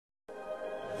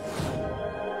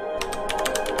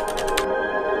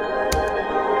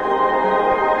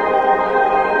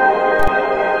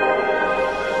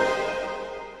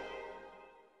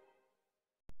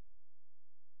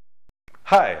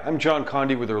I'm John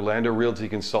Condi with Orlando Realty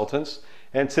Consultants,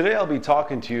 and today I'll be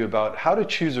talking to you about how to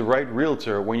choose the right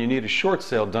realtor when you need a short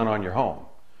sale done on your home.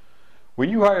 When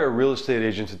you hire a real estate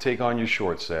agent to take on your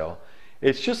short sale,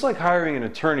 it's just like hiring an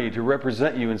attorney to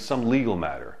represent you in some legal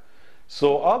matter.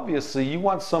 So obviously you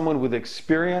want someone with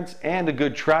experience and a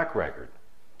good track record.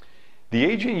 The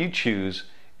agent you choose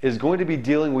is going to be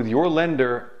dealing with your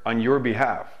lender on your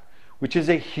behalf, which is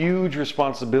a huge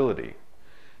responsibility.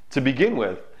 To begin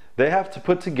with, they have to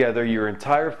put together your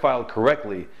entire file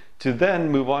correctly to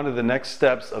then move on to the next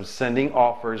steps of sending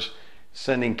offers,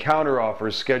 sending counter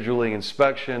offers, scheduling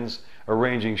inspections,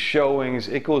 arranging showings.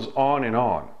 It goes on and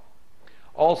on.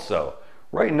 Also,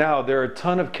 right now there are a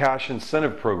ton of cash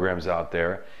incentive programs out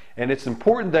there, and it's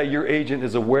important that your agent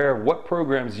is aware of what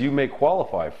programs you may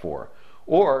qualify for,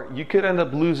 or you could end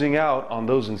up losing out on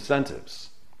those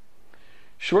incentives.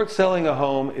 Short selling a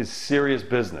home is serious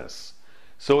business.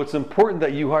 So it's important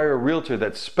that you hire a realtor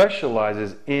that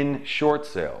specializes in short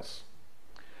sales.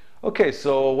 Okay,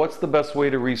 so what's the best way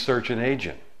to research an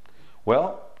agent?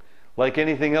 Well, like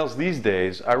anything else these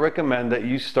days, I recommend that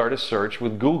you start a search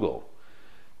with Google.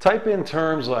 Type in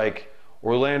terms like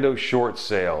Orlando short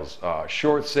sales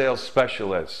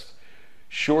specialist,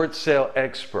 short sale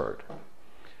expert.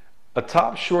 A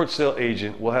top short sale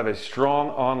agent will have a strong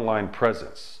online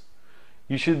presence.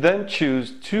 You should then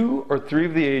choose 2 or 3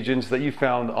 of the agents that you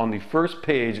found on the first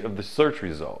page of the search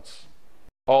results.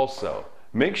 Also,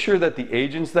 make sure that the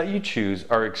agents that you choose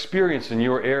are experienced in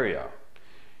your area.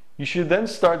 You should then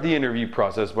start the interview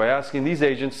process by asking these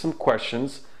agents some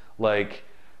questions like,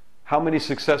 how many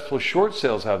successful short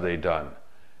sales have they done?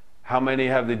 How many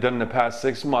have they done in the past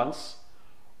 6 months?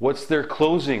 What's their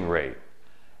closing rate?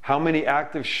 How many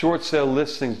active short sale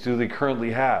listings do they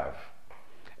currently have?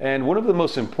 And one of the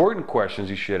most important questions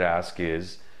you should ask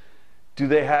is, do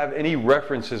they have any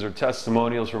references or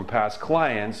testimonials from past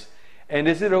clients, and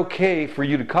is it okay for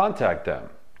you to contact them?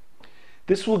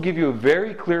 This will give you a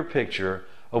very clear picture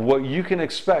of what you can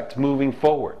expect moving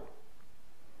forward.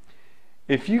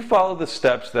 If you follow the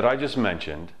steps that I just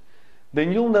mentioned,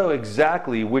 then you'll know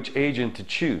exactly which agent to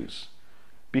choose.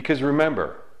 Because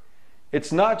remember,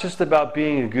 it's not just about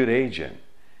being a good agent,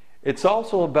 it's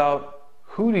also about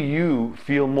who do you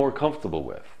feel more comfortable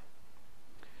with?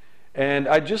 And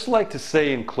I'd just like to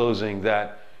say in closing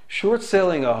that short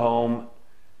selling a home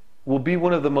will be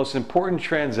one of the most important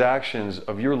transactions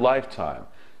of your lifetime.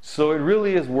 So it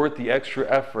really is worth the extra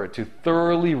effort to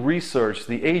thoroughly research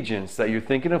the agents that you're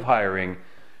thinking of hiring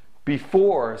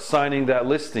before signing that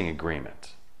listing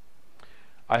agreement.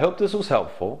 I hope this was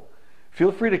helpful.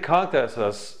 Feel free to contact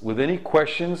us with any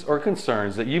questions or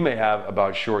concerns that you may have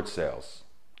about short sales.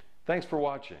 Thanks for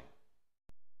watching.